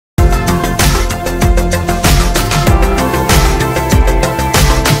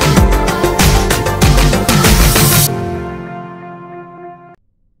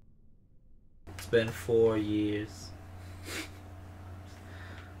been 4 years.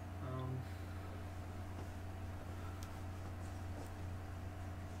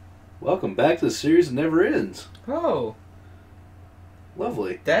 Welcome back to the series that never ends. Oh.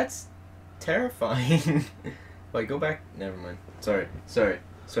 Lovely. That's terrifying. Wait, go back. Never mind. Sorry. That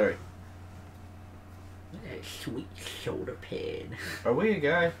sweet shoulder pad. Are we a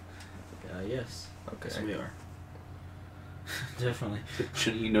guy? Yes. Okay. Yes, we are. Definitely.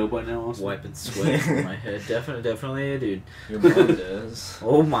 Shouldn't you know by now, Austin? Wiping sweat from my head. Definitely a dude. Your mom does.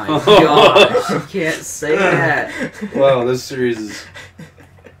 Oh my gosh. You can't say that. Wow, this series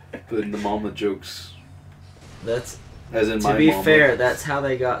has been the mama jokes. That's... As in my To be mama. fair, that's how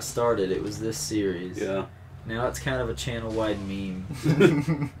they got started. It was this series. Yeah. Now it's kind of a channel-wide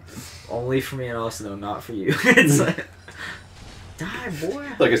meme. Only for me and Austin, though, not for you. It's like... Die, boy.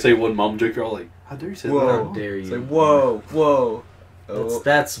 Like I say one mom joke, you're all like, how dare you say Whoa. How dare you? It's like, whoa. Oh.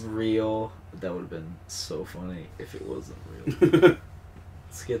 That's real. That would have been so funny if it wasn't real. that?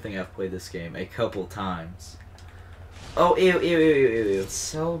 It's a good thing I've played this game a couple times. Oh, ew.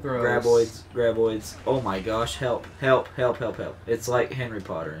 So gross. Graboids. Oh my gosh, help. It's like Henry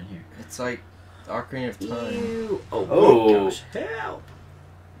Potter in here. It's like Ocarina of Time. Ew. Oh, Oh. my gosh, help.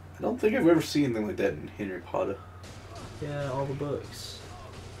 I don't think I've ever seen anything like that in Henry Potter. Yeah, all the books.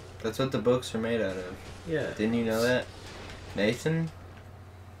 That's what the books are made out of. Yeah. Didn't you know that? Nathan?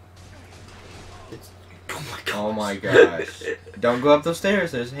 Oh my gosh. Oh my gosh. Don't go up those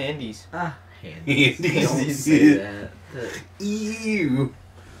stairs, there's handies. Ah, handies. Handies. Don't say that. Ew.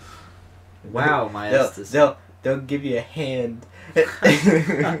 Wow, my ass. They'll give you a hand.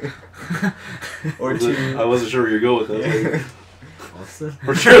 Or I two. wasn't sure where you're going with that. Austin?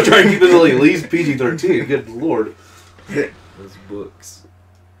 We're sure trying to keep this at least PG-13. Good lord. Those books.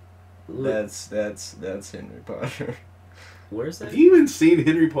 That's Henry Potter. Where's that? Have you even seen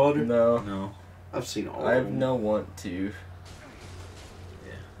Henry Potter? No. No. I've seen all I of have them. no want to.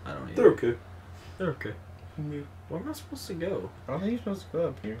 Yeah, I don't either. They're okay. They're okay. Where am I supposed to go? I don't think you're supposed to go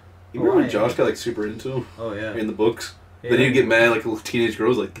up here. You remember when I Josh am. got like super into them Oh, yeah. in the books? Yeah. Then he'd get mad like a little teenage girl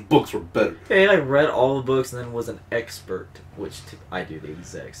was like, the books were better. Yeah, he like read all the books and then was an expert, which I do the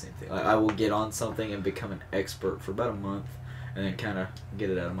exact same thing. Like, I will get on something and become an expert for about a month, and then kind of get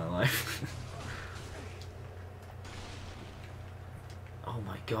it out of my life. Oh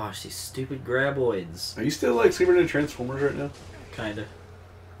my gosh, these stupid graboids. Are you still like super into Transformers right now? Kinda.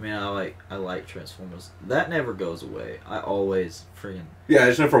 I mean, I like Transformers. That never goes away. I always friggin'... Yeah, I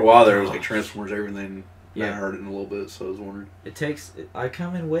just know for a while there was like Transformers everything. Yeah. I Yeah. heard it in a little bit, so I was wondering. It takes... I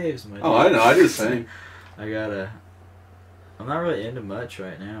come in waves, my Oh, I know. I do the same. I'm not really into much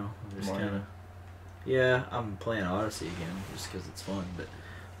right now. I'm just Mario. kind of... Yeah, I'm playing Odyssey again just because it's fun, but...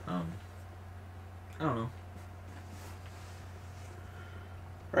 I don't know.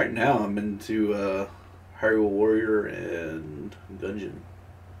 Right now, I'm into Hyrule Warrior and Gungeon.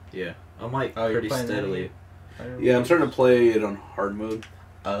 Yeah. I'm like Oh, you're pretty playing that steadily... Yeah, I'm starting to play it on hard mode.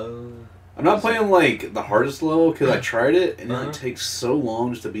 Oh. I'm not playing like the hardest level because I tried it and it Uh-huh. like, takes so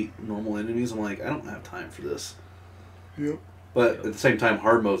long just to beat normal enemies. I'm like, I don't have time for this. Yep. But at the same time,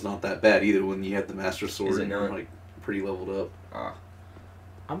 hard mode's not that bad either when you have the Master Sword Is it and you're not? like pretty leveled up. Ah.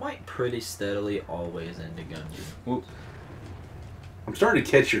 I'm like pretty steadily always into Gungeon. I'm starting to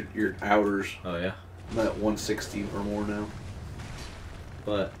catch your hours. Oh yeah? I'm at 160 or more now.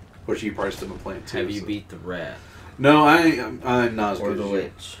 But Which you probably still been playing too. have you so. beat the rat? No, I'm not as Or good the as you.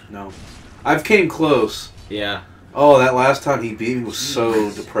 witch. No. I've came close. Yeah. Oh, that last time he beat me was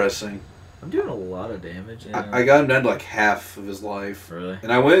so depressing. I'm doing a lot of damage. Yeah. I got him down to like half of his life. Really?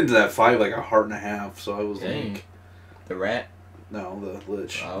 And I went into that fight like a heart and a half, so I was Dang. like, The rat? no, the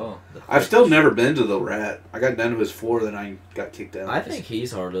Lich. Oh. I've still never been to the rat. I got down to his floor, then I got kicked out. I think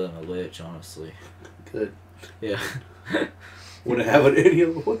he's harder than a Lich, honestly. Good. Yeah. Wouldn't have it any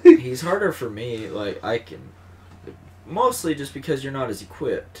other way. He's harder for me. Like, I can... Mostly just because you're not as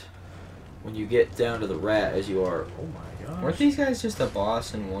equipped when you get down to the rat as you are... Oh my gosh. Weren't these guys just a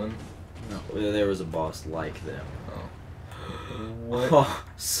boss in one? No, there was a boss like them. What? Oh,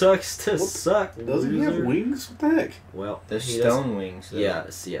 sucks to suck, Doesn't he have loser. wings? What the heck? Well, There's he doesn't- stone wings, though. Yeah,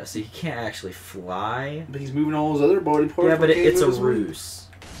 so he can't actually fly. But he's moving all his other body parts. Yeah, but Why can't he it's a move his wings? ruse.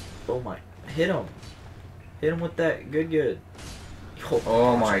 Oh my. Hit him. Hit him with that. Good.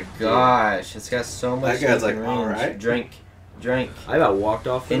 Oh my gosh, gosh. It's got so much That guy's fucking like, range. alright. Drink. I about walked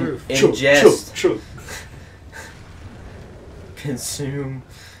off the roof. Ingest. Chug. Consume.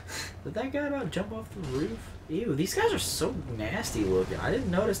 Did that guy about jump off the roof? Ew, these guys are so nasty looking. I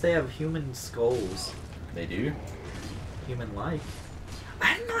didn't notice they have human skulls. They do? Human-like.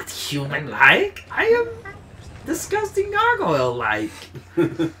 I'm not human-like. I am disgusting gargoyle-like.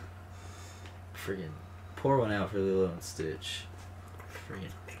 Friggin' pour one out for Lilo and Stitch.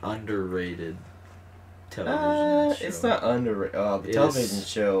 Friggin' underrated television show. It's not underrated. Oh, the television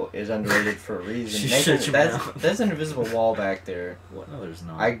show is underrated for a reason. Shut your mouth. That's an invisible wall back there. What? No, there's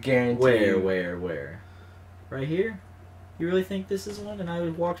not. I guarantee. Where? Right here? You really think this is one and I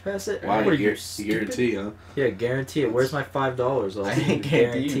walked past it? Wow, What are you stupid? guarantee, huh? Yeah, guarantee it. Where's my $5? I didn't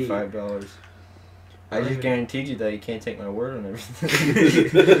guarantee you $5. I just guaranteed you that you can't take my word on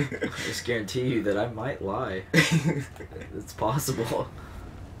everything. I just guarantee you that I might lie. It's possible.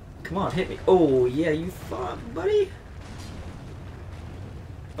 Come on, hit me. Oh, yeah, you thought, buddy?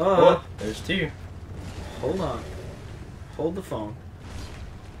 Oh, there's two. Hold on. Hold the phone.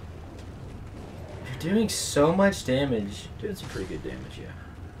 You're doing so much damage. Doing some pretty good damage, yeah.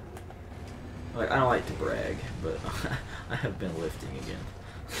 Like, I don't like to brag, but I have been lifting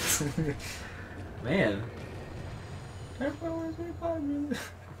again. Man. Everybody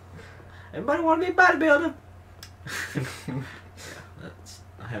want to be a bodybuilder? Yeah,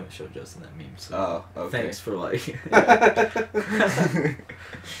 I haven't showed Justin that meme, so okay. thanks for like. I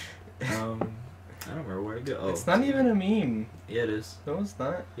don't remember where to go. Oh, It's not even a meme. Yeah, it is. No, it's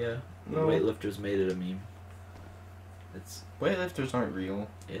not. Yeah, the No. weightlifters made it a meme. It's Weightlifters aren't real.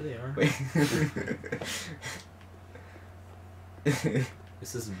 yeah, they are. Wait.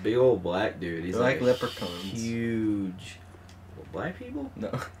 It's this big old black dude. He's They're like a leprechauns. Huge. What, black people? No.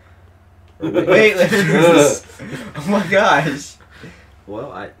 Or Weightlifters. Oh my gosh.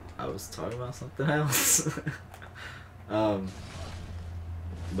 Well, I was talking about something else.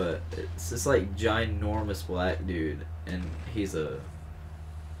 But it's this like ginormous black dude, and he's kind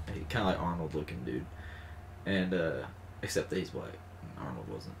of like Arnold looking dude, and except that he's black. Arnold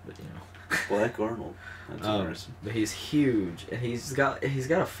wasn't, but you know. Black Arnold. That's interesting. But he's huge, and he's got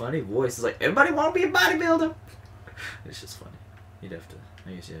a funny voice. It's like, everybody want to be a bodybuilder. It's just funny. You'd have to.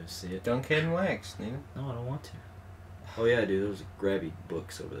 I guess you have to see it. Dunk head and wax, Nina. No, I don't want to. Oh yeah, dude. Those grabby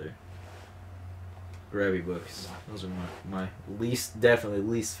books over there. Grabby books. Those are my definitely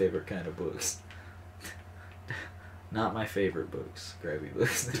least favorite kind of books. Not my favorite books. Grabby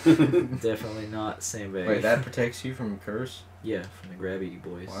books. Definitely not same bag. Wait, that protects you from a curse? Yeah, from the grabby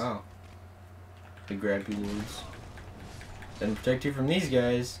boys. Wow. The grabby lords. Doesn't protect you from these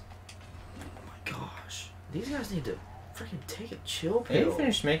guys. Oh my gosh. These guys need to freaking take a chill They pill.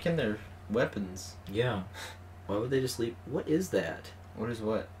 finished making their weapons. Yeah. Why would they just leave? What is that? What is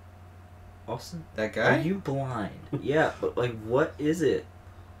what? Austin? That guy? Are you blind? Yeah, but like, what is it?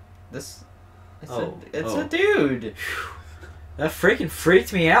 This. It's Oh. a dude. That freaking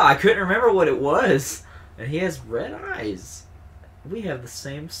freaked me out. I couldn't remember what it was. And he has red eyes. We have the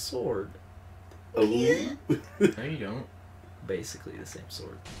same sword. Oh. No, you don't. Basically the same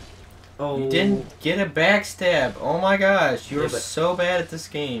sword. Oh. You didn't get a backstab. Oh my gosh, you Yeah, are but- so bad at this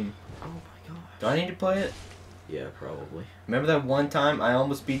game. Oh my gosh. Do I need to play it? Yeah, probably. Remember that one time I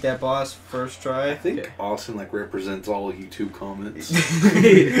almost beat that boss first try? I think Okay. Austin represents all YouTube comments.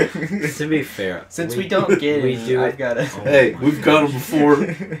 To be fair, Since we don't get we any, do I've it- got to. Oh Hey, my we've got him gosh. before.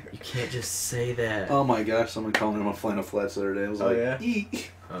 You can't just say that. Oh my gosh, someone called me on my Flannel Flats the other day. I was Oh, like, yeah?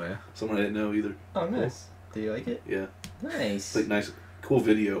 eek. Oh yeah. Someone I didn't know either. Oh, nice. Do you like it? Yeah. Nice. It's like nice, cool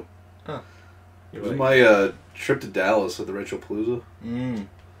video. It You're was like, my trip to Dallas at the Retropalooza. Mm.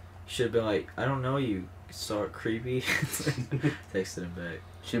 should have been like, I don't know you. Saw it creepy. Texted him back.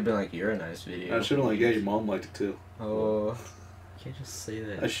 Should have been like, you're a nice video. I should have like, yeah, your mom liked it too. Oh. You can't just say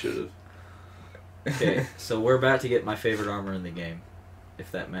I that. should have. Okay, so we're about to get my favorite armor in the game,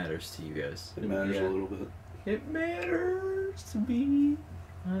 if that matters to you guys. It matters Yeah. a little bit. It matters to me.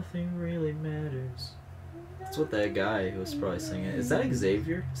 Nothing really matters. That's what that guy who was probably singing. Is that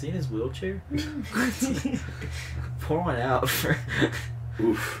Xavier? Is he in his wheelchair? Pour one out for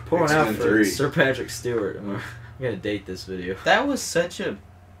Oof. pour one out X-Men for 3. Sir Patrick Stewart. I'm gonna date this video. That was such a.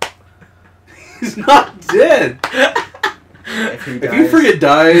 He's not dead. If he If dies. he freaking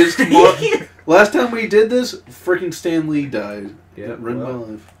dies tomorrow. Last time we did this, freaking Stan Lee died. Yeah, Run my well.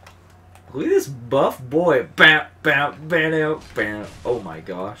 life. Look at this buff boy. Bam, bam, bam, bam. Oh my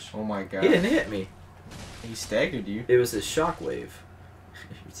gosh. Oh my god. He didn't hit me. He staggered you. It was his shockwave.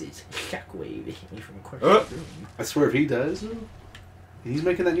 It's his shockwave that hit me from across Oh. the room. I swear, if he dies, though, he's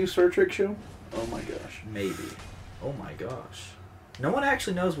making that new Star Trek show. Oh my gosh. Maybe. Oh my gosh. No one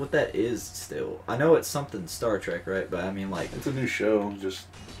actually knows what that is still. I know it's something Star Trek, right? But I mean, like, It's a new show. Just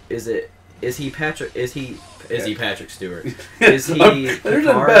is he Patrick Stewart? Yeah, Is he There's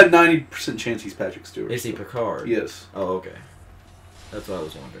a Picard? bad 90% chance he's Patrick Stewart. Is he Picard? Yes. Oh, okay. That's what I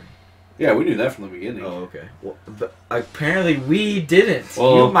was wondering. Yeah, we knew that from the beginning. Oh, okay. Well, but apparently we didn't.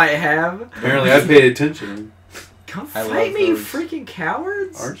 Well, you might have. Apparently, I paid attention. Come I fight love me, you those. freaking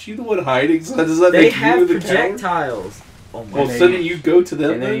cowards! Aren't you the one hiding? So does that They make have you the coward? projectiles. Oh my Well, And god. shouldn't you go to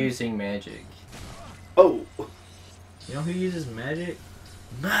them And they're then? using magic. Oh. You know who uses magic?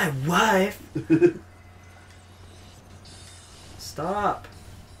 My wife. Stop.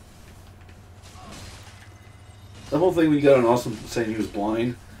 The whole thing when you got on Austin saying he was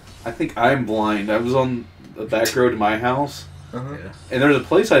blind, I think I'm blind. I was on the back road to my house, Uh-huh. Yeah. and there's a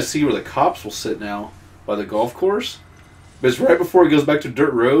place I see where the cops will sit now by the golf course. But it's right before it goes back to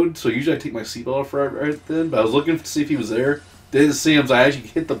dirt road, so usually I take my seatbelt off right then. But I was looking to see if he was there. Didn't see him, so I actually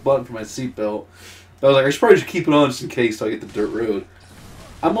hit the button for my seatbelt. I was like, I should probably just keep it on just in case so I get the dirt road.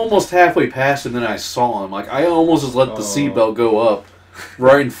 I'm almost halfway past him, then I saw him. Like, I almost just let the Oh. seatbelt go up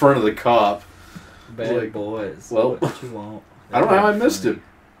right in front of the cop. Bad Like, boys. well, what you want? I don't know how I That's missed funny.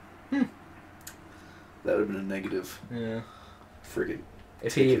 him. That would have been a negative. Yeah. Friggin'.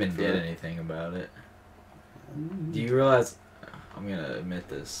 If he ticket even for did that. anything about it. Do you realize? I'm gonna admit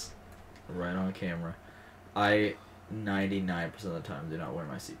this, right on camera. I 99% of the time do not wear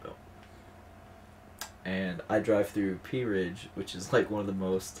my seatbelt. And I drive through Pea Ridge, which is like one of the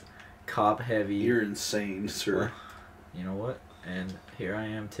most cop-heavy. You're insane, sir. You know what? And here I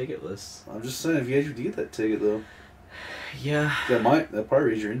am, ticketless. I'm just saying, if you actually get that ticket, though, Yeah. that probably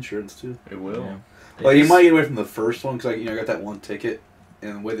raise your insurance, too. It will. Yeah. Well, you It's- might get away from the first one, because I got that one ticket,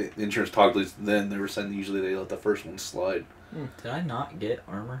 and the way the insurance talked, at least then they were saying usually they let the first one slide. Did I not get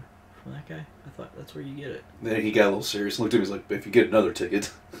armor from that guy? I thought that's where you get it. Then he got a little serious and looked at me, he's like, if you get another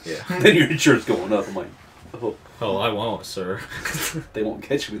ticket, Yeah. then your insurance going up. I'm like, oh, Oh, I won't, sir. they won't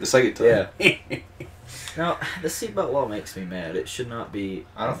catch me the second time. Yeah. Now, the seatbelt law makes me mad. It should not be.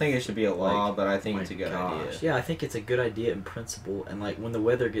 I don't think it should be a law, Like, but I think My it's a good gosh. idea. Yeah, I think it's a good idea in principle. And like when the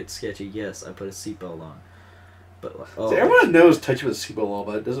weather gets sketchy, yes, I put a seatbelt on. But like, See, everyone knows touching with a seatbelt law,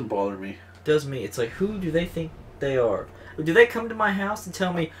 but it doesn't bother me. does me. It's like, who do they think they are? Do they come to my house and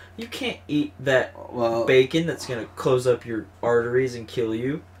tell me you can't eat that Well, bacon that's gonna close up your arteries and kill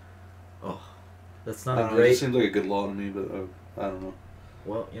you? Oh, that's I not a don't know, it great. just seems like a good law to me, but I don't know.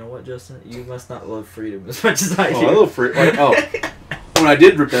 Well, you know what, Justin? You must not love freedom as much as I do. Oh, I love free. Like, oh, when I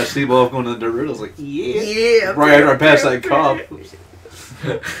did rip that seatbelt off going to the dirt road, I was like, Yeah. right after I passed that cop.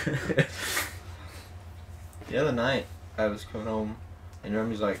 The other night, I was coming home, and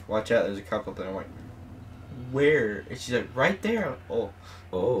Remy's like, watch out, there's a cop up there. I'm like, where? And she's like, right there. I'm like, oh.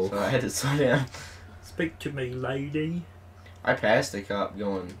 Oh. So I had to slow down. Speak to me, lady. I passed the cop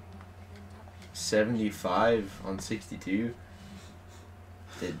going 75 on 62.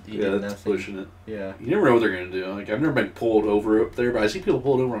 He Yeah, did that's nothing. pushing it. Yeah. You never know what they're gonna do. Like, I've never been pulled over up there, but I see people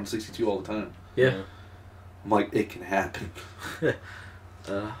pulled over on 62 all the time. Yeah. I'm like, it can happen. What?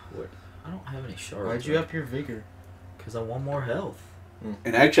 I don't have any shards. Why'd you up your vigor? Because I want more health.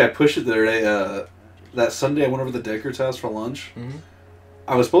 And actually, I pushed it the other day. That Sunday, I went over to the Decker's house for lunch. Mm-hmm.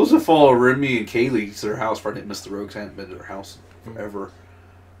 I was supposed to follow Remy and Kaylee to their house, but I didn't miss the road because I hadn't been to their house forever.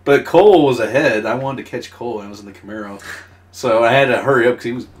 But Cole was ahead. I wanted to catch Cole, and I was in the Camaro. So I had to hurry up because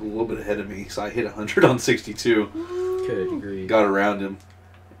he was a little bit ahead of me. So I hit 100 on 62. Good agree. Got around him.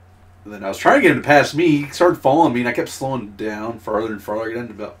 And then I was trying to get him to pass me. He started following me, and I kept slowing down farther and farther. I got down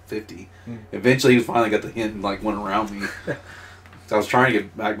to about 50. Eventually, he finally got the hint and like went around me. So I was trying to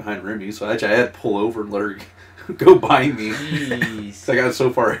get back behind Remy, so actually I had to pull over and let her go by me. Jeez. So I got so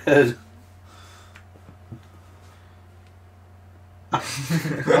far ahead.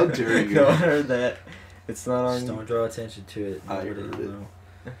 How dare you? No one heard that. It's not Just on. don't draw attention to it. I Nobody heard will it. know.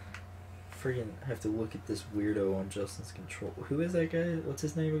 Friggin' have to look at this weirdo on Justin's control. Who is that guy? What's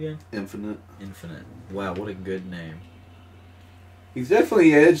his name again? Infinite. Infinite. Wow, what a good name. He's definitely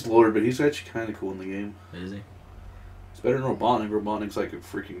edgelord, but he's actually kind of cool in the game. Is he? It's better than Robotnik. Robotnik's like a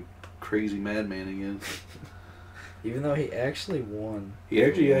freaking crazy madman again. Even though he actually won. He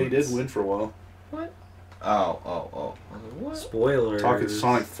actually, yeah, he did once. win for a while. What? Oh. I was like, what? Spoilers. Talking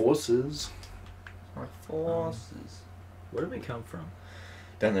Sonic Forces. Sonic Forces. Where did we come from?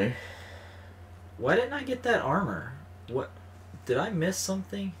 Down there. Why didn't I get that armor? What? Did I miss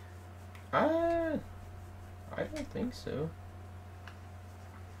something? I don't think so.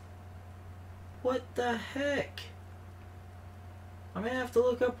 What the heck? I'm gonna have to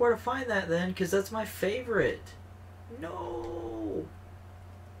look up where to find that then, because that's my favorite. No.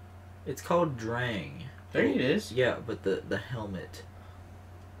 It's called Drang. There it is. Yeah, but the helmet.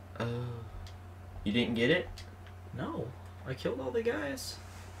 Oh. You didn't get it? No, I killed all the guys.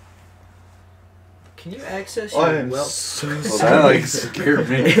 Can you access I your am wealth? so Well, that sorry. like scared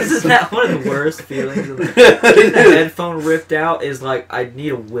me. Isn't that one of the worst feelings? Of getting the headphone ripped out is like I need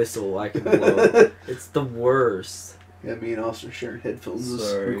a whistle I can blow. It's the worst. Yeah, me and Austin sharing headphones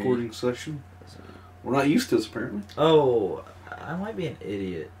this Sorry. recording session. We're not used to this, apparently. Oh, I might be an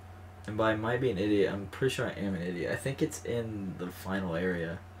idiot. And by might be an idiot, I'm pretty sure I am an idiot. I think it's in the final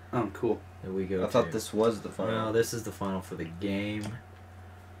area Oh, cool. that we go I thought this was the final. No, this is the final for the game.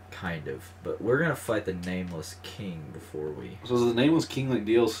 Kind of. But we're going to fight the Nameless King before we... So is the Nameless King like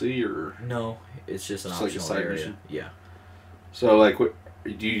DLC or? No, it's just an Just like a optional side area. mission? Yeah. So like, what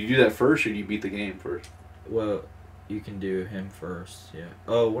do you do that first, or do you beat the game first? Well, you can do him first, yeah.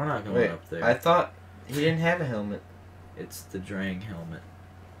 Oh, we're not going Wait, up there. I thought he didn't have a helmet. It's the Drang helmet.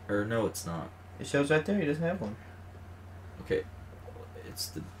 Or no, it's not. It shows right there. He doesn't have one. Okay. It's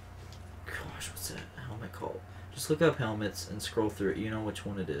the... Gosh, what's that helmet called? Just look up helmets and scroll through it. You know which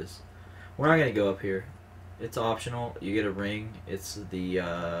one it is. We're not going to go up here. It's optional. You get a ring. It's the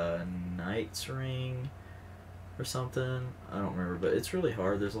Knight's ring or something. I don't remember, but it's really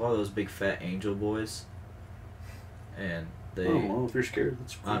hard. There's a lot of those big fat angel boys. And they... Oh, well, if you're scared,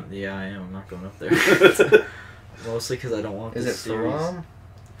 that's fine. yeah, I am. I'm not going up there. Mostly because I don't want Is this it series. Faram?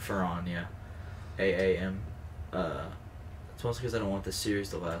 Faran, yeah. AAM. It's mostly because I don't want this series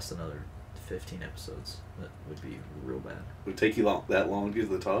to last another 15 episodes. That would be real bad. Would it take you that long to get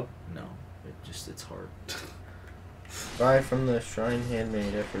to the top? No. It's hard. Buy from the shrine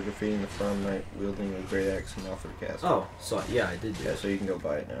handmade after defeating the Faram Knight wielding a great axe in Alfred Castle. Oh, so yeah, I did do Yeah, that. so you can go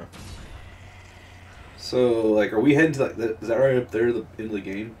buy it now. So, like, are we heading to, like, is that right up there, the end of the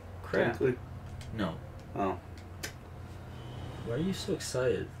game? Crap. Technically? No. Oh. Why are you so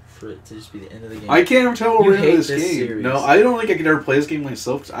excited for it to just be the end of the game? I can't ever tell You where we're in hate this this game. series. No, I don't think I could ever play this game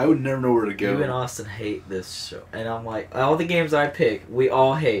myself, because I would never know where to go. You and Austin hate this show. And I'm like, all the games I pick, we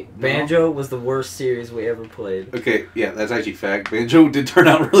all hate. No. Banjo was the worst series we ever played. Okay, yeah, that's actually fact. Banjo did turn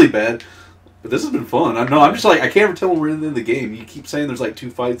out really bad, but this has been fun. I'm just like, I can't ever tell when we're in the end of the game. You keep saying there's like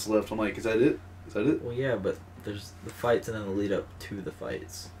 2 fights left. I'm like, is that it? Is that it? Well, yeah, but there's the fights and then the lead up to the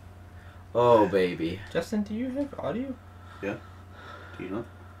fights. Oh, baby. Justin, do you have audio? Do you know?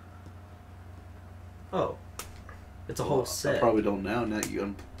 Oh. It's a whole set. I probably don't now. Now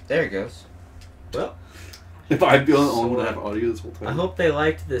you. There it goes. Well, If I'd be the only one So, to have audio this whole time. I hope they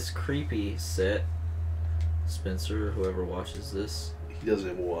liked this creepy set. Spencer, whoever watches this. he doesn't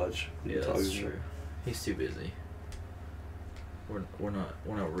even watch. What are you Yeah, that's talking true. He's too busy. We're not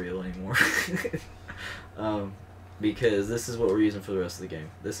real anymore. Because this is what we're using for the rest of the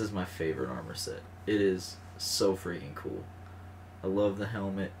game. This is my favorite armor set. It is so freaking cool. I love the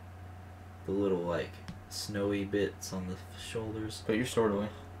helmet, the little like snowy bits on the shoulders. Put your sword away.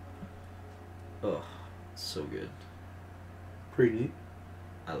 Oh, so good. Pretty neat.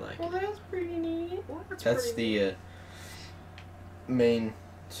 I like it. that's pretty neat. That's That's pretty the main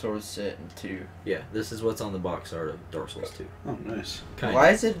sword set in 2. Yeah, this is what's on the box art of Dark Souls 2. Oh, nice. Kind Why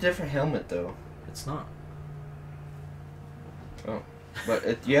is it a different helmet though? It's not.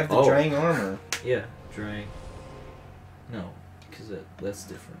 But you have the Oh. Drang armor. Yeah, Drang. No, because that's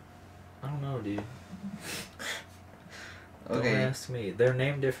different. I don't know, dude. Don't Okay. ask me. They're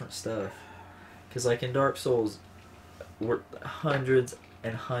named different stuff. Because, like, in Dark Souls, we're hundreds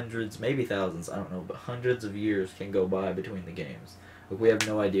and hundreds, maybe thousands, I don't know, but hundreds of years can go by between the games. Like, we have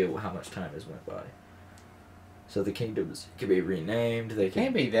no idea how much time has went by. So the kingdoms can be renamed. They It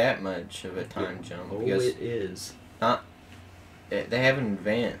can't be that much of a time jump Oh, because it is. they haven't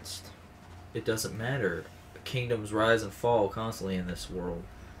advanced. It doesn't matter. Kingdoms rise and fall constantly in this world.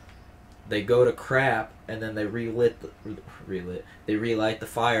 They go to crap, and then they they relight the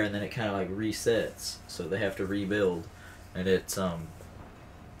fire, and then it kind of like resets. So they have to rebuild, and it's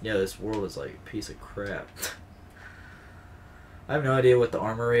yeah, this world is like a piece of crap. I have no idea what the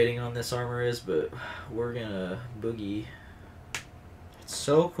armor rating on this armor is, but we're gonna boogie. It's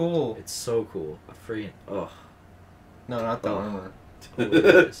so cool. It's so cool. I freaking No, not the Oh. armor. totally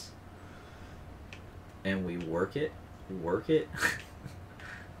is. And we work it,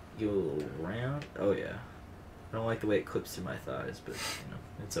 go around. Oh yeah, I don't like the way it clips through my thighs, but you know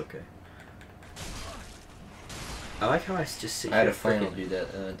it's okay. I like how I just sit I had here a friend freaking do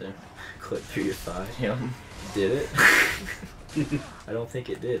that the other day. clip through your thigh. Yeah. Did it? I don't think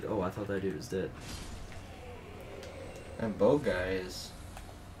it did. Oh, I thought that dude was dead. That bow guy is.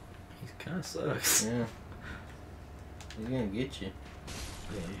 He kind of sucks. Yeah. He's gonna get you.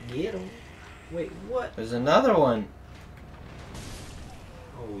 Yeah, get him. Wait, what? There's another one.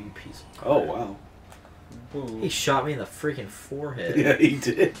 Oh, you piece of crap. Oh, wow. Whoa. He shot me in the freaking forehead. Yeah, he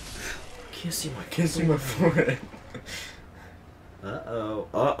did. Can't see my Kissing my forehead.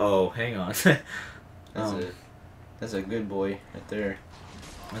 Uh-oh. Hang on. That's a good boy right there.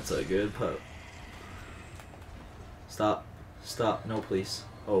 That's a good pup. Stop. Stop. No, please.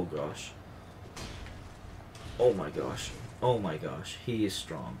 Oh, gosh. Oh, my gosh. Oh, my gosh. He is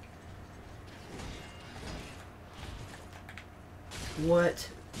strong. What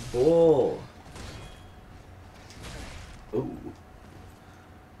bull? Oh.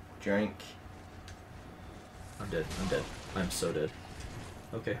 Drink. I'm dead. I'm dead. I'm so dead.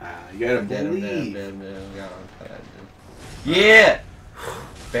 Okay. You gotta I'm dead, believe. I'm dead. Yeah!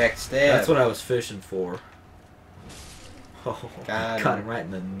 Backstab. That's what I was fishing for. Oh, Got got him. him right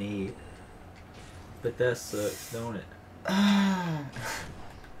in the knee. But that sucks, don't it?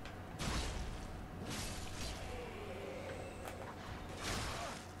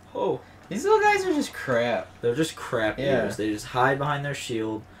 Oh, These little guys are just crap. they're just crap Yeah. eaters. They just hide behind their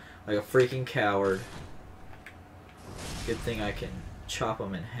shield like a freaking coward. Good thing I can chop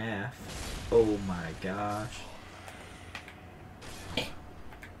them in half. Oh my gosh.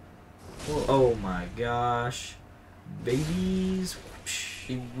 Oh my gosh. Babies.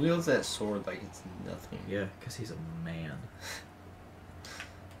 He wields that sword like it's nothing. Yeah, because he's a man.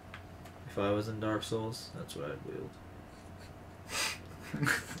 If I was in Dark Souls, that's what I'd wield.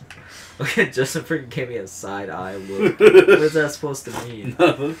 Look at Justin freaking gave me a side eye look. What is that supposed to mean?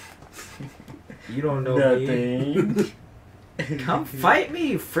 Nothing. You don't know Nothing. me. Come fight me,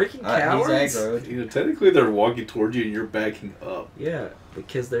 you freaking cowards. He's aggroed. You know, technically they're walking towards you and you're backing up. Yeah,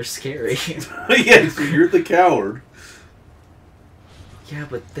 because they're scary. Yeah, so you're the coward. Yeah,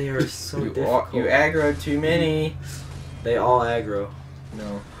 but they are so You difficult. aggroed too many. They all aggro.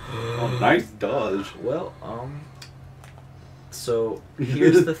 No. Oh, nice dodge. Well, so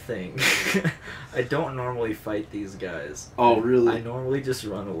here's the thing. I don't normally fight these guys. Oh, really? I normally just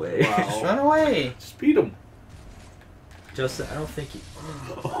run away. Wow. Just run away. Just beat him. Justin, I don't think you...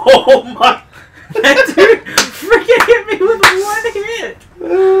 Oh my! That dude freaking hit me with one hit!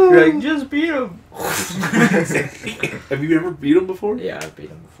 You're like, just beat him. Have you ever beat him before? Yeah, I've beat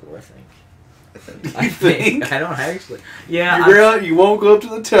him before, I think. You I think. I don't actually. Yeah, You ran out, you won't go up to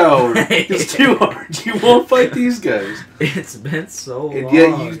the tower. It's too hard. You won't fight these guys. It's been so long. And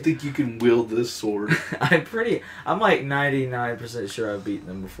yet you think you can wield this sword. I'm like 99% sure I've beaten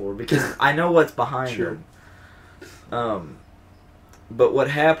them before because I know what's behind Sure. them. But what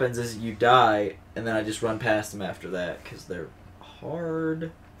happens is you die, and then I just run past them after that because they're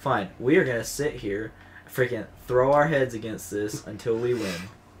hard. Fine, we are gonna sit here, freaking throw our heads against this until we win.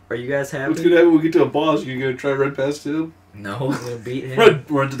 Are you guys happy? What's gonna happen when we get to a boss? You gonna try to run past him? No, I'm gonna beat him.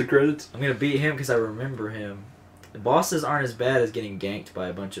 Run to the credits? I'm gonna beat him because I remember him. The bosses aren't as bad as getting ganked by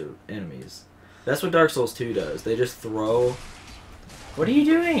a bunch of enemies. That's what Dark Souls 2 does. They just throw. What are you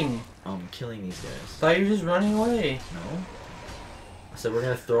doing? Killing these guys. Thought you were just running away. No. I said we're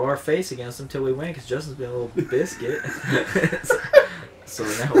gonna throw our face against them till we win because Justin's been a little biscuit. So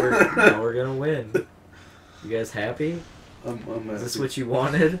now we're gonna win. You guys happy? I'm Is this happy. what you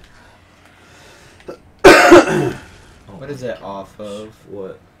wanted? What is that off of?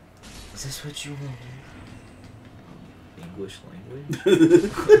 What? Is this what you want? English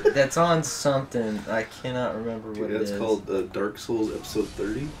language? That's on something. I cannot remember what it is. That's called Dark Souls Episode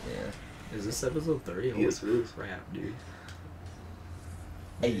 30. Yeah. Is this episode 30? Holy Yes, it is. crap, dude.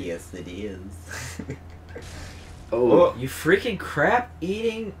 Yes, it is. Oh, You freaking crap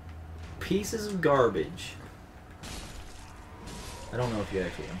eating pieces of garbage. I don't know if you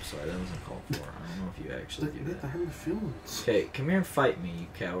actually. I'm sorry, that wasn't called for. I don't know if you actually do I that. have feelings. Okay, come here and fight me, you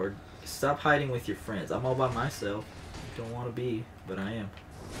coward. Stop hiding with your friends. I'm all by myself. Don't want to be, but I am.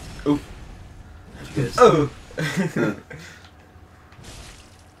 Ooh. You guys- Oh.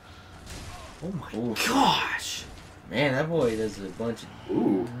 Oh my Ooh. gosh! Man, that boy does a bunch of.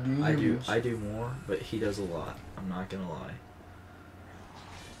 Ooh. I do more, but he does a lot. I'm not gonna lie.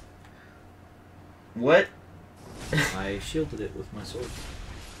 What? I shielded it with my sword.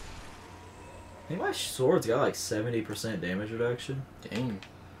 I think my sword's got like 70% damage reduction. Dang.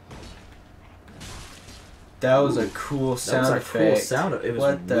 That was a cool That sound was a effect. cool sound. It was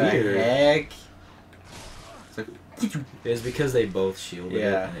What the weird. heck? It was because they both shielded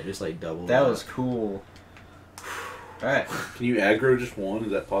Yeah. it, and it just like doubled. That up. was cool. Alright. Can you aggro just one?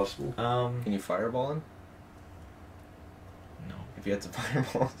 Is that possible? Can you fireball him? No, If you had some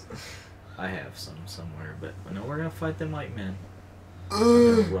fireballs. I have some somewhere, but no, we're gonna fight them like men.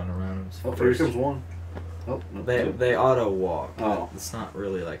 We're gonna run around them. Oh, here comes one. Oh, no. They auto walk. Oh. It's not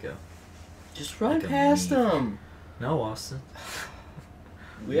really like a. Just run Like a past meat. them. No, Austin.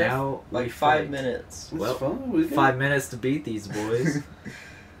 We have Now like we 5 fight. minutes. That's Well, fun. We got- 5 minutes to beat these boys.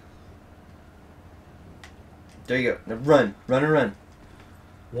 There you go. Now run. Run and run.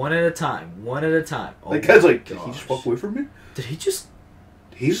 One at a time. One at a time. Oh That guy's my like, did he just gosh. walk away from me? Did he just?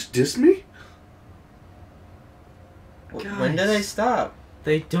 He just dissed me? When did I stop?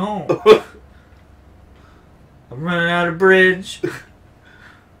 They don't. I'm running out of bridge.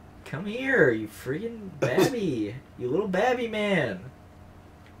 Come here, you freaking babby. You little babby man.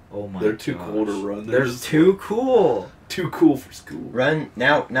 Oh my god. They're too cool to run. They're too cool. Too cool for school. Run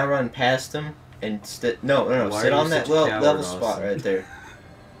now run past them and no, Why sit are you on that such a coward, level spot Austin? right there.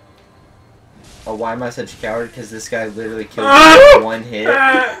 Oh, why am I such a coward? Because this guy literally killed me with one hit.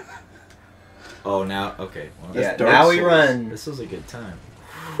 Oh, now, okay. Well, Yeah, Dark now we Souls. run. This was a good time.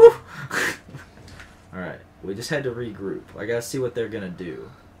 Alright, we just had to regroup. I gotta see what they're gonna do.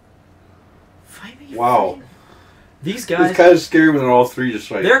 Fight me. Wow. freaking- These It's guys, kind of scary when they're all three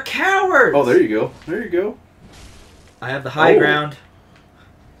just like. they're cowards! Oh, there you go. There you go. I have the high Oh. ground.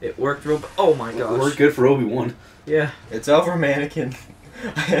 It worked real. Oh my We're gosh. good for Obi-Wan. Yeah. It's over, mannequin.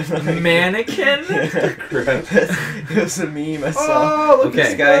 I have no idea. Mannequin? Crap. It was a meme I saw. Oh, look Okay.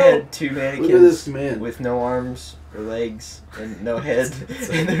 This at guy this had two mannequins Look at this man. with no arms or legs and no head,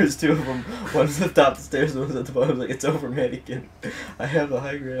 and there's two of them. One's at the top of the stairs, one's at the bottom. Like, it's over, mannequin. I have the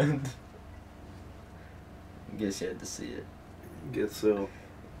high ground. I guess you had to see it. Guess so.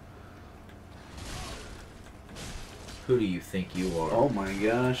 Who do you think you are? Oh my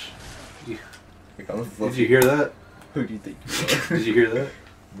gosh. Here comes Did Fluffy. you hear that? Who do you think you are? Did you hear that?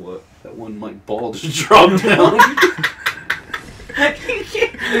 What? That one like ball just dropped down.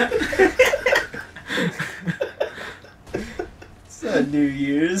 It's not New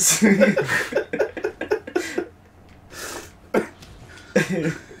Year's.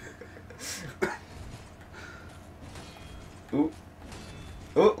 Ooh.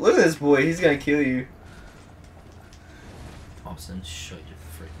 Oh, look at this boy. He's gonna kill you. Austin, shut your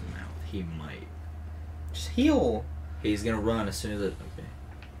freaking mouth. He might. Just heal. He's gonna run as soon as it. Okay.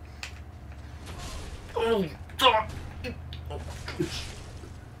 Oh,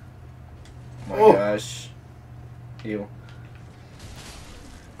 My Oh. gosh. Heal.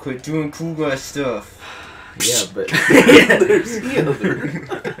 Quit doing cool guy stuff. yeah, but. There's the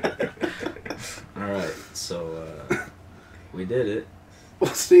other. Alright, so, we did it.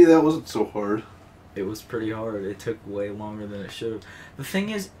 Well, see, that wasn't so hard. It was pretty hard. It took way longer than it should have. The thing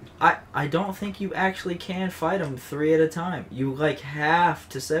is, I don't think you actually can fight them 3 at a time. You, like, have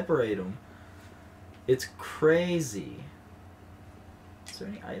to separate them. It's crazy. Is there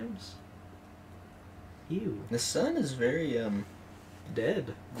any items? Ew. The sun is very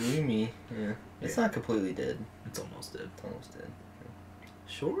Dead. gloomy. Yeah. It's Yeah. not completely dead. It's almost dead. It's almost dead.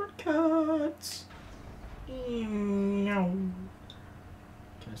 Shortcuts. No. Can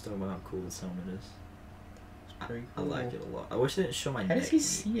I just talk about how cool this helmet is? It's pretty I cool. like it a lot. I wish they didn't show my How neck. does he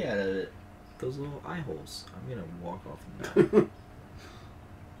see out of it? Those little eye holes. I'm gonna walk off of that. The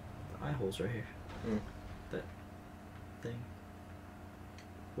eye holes right here. Mm. That thing.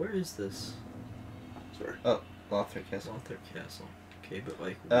 Where is this? Sorry. Lothric Castle. Lothric Castle. Okay, but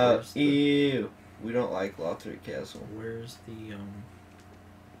like, where's the, Ew. We don't like Lothric Castle. where's the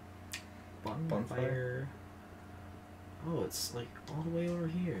bonfire? Bonfire? Oh, it's like all the way over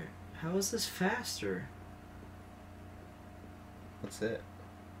here. How is this faster? What's that?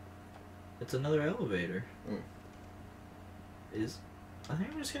 It's another elevator. Mm. I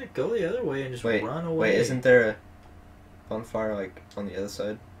think I'm just gonna go the other way and just Wait, run away. wait, isn't there a bonfire like on the other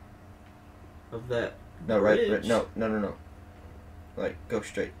side? of that? No, right, bridge? no. Like, go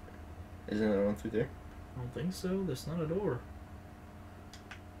straight. Isn't there one through there? I don't think so. There's not a door.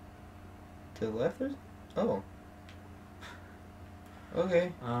 To the left there's... Oh.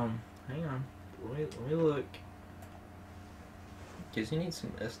 Okay. Hang on. Let me look. Guess you need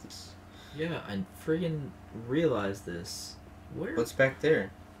some Estus. Yeah, I friggin' realized this. Where? What's back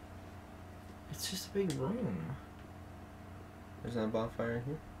there? It's just a big room. There's not a bonfire in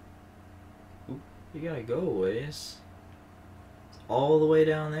here? You gotta go a ways. It's all the way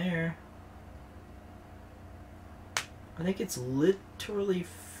down there. I think it's literally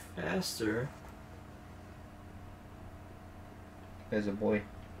faster. There's a boy.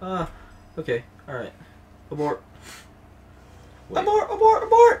 Okay, alright. Abort. Wait,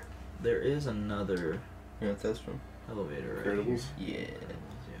 Abort! there is another You know what that's from? elevator right Incredibles? Yeah. here.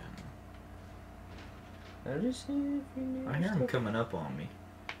 I just see if you Yeah. need I hear him stuff. coming up on me.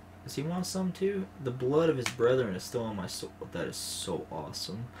 Does he want some too? The blood of his brethren is still on my sword. That is so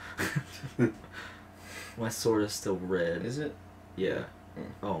awesome. My sword is still red. Is it? Yeah.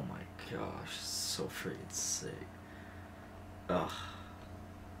 Mm. Oh my gosh, so freaking sick. Ugh.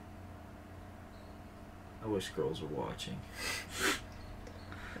 I wish girls were watching.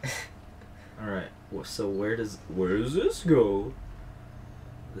 Alright, well, so where does this go?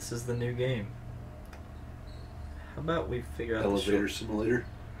 This is the new game. How about we figure out Elevator simulator.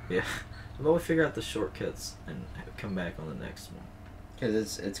 Yeah. How about we figure out the shortcuts and come back on the next one?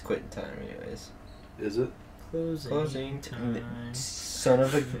 Because it's quitting time anyways. Is it? Closing time. Son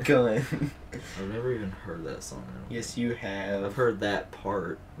of a gun. I've never even heard that song. I don't Yes, think. you have. I've heard that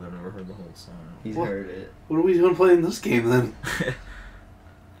part, but I've never heard the whole song. He's What? heard it. What are we doing playing this game then?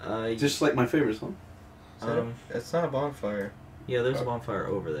 uh, Just like my favorite song. That's not a bonfire. yeah, there's a bonfire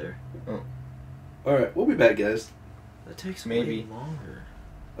over there. Alright, we'll be back, guys. That takes Maybe. way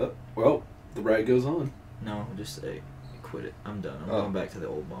longer. Well, the ride goes on. No, just say quit it. I'm done. I'm Oh. going back to the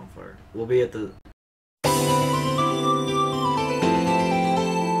old bonfire. We'll be at the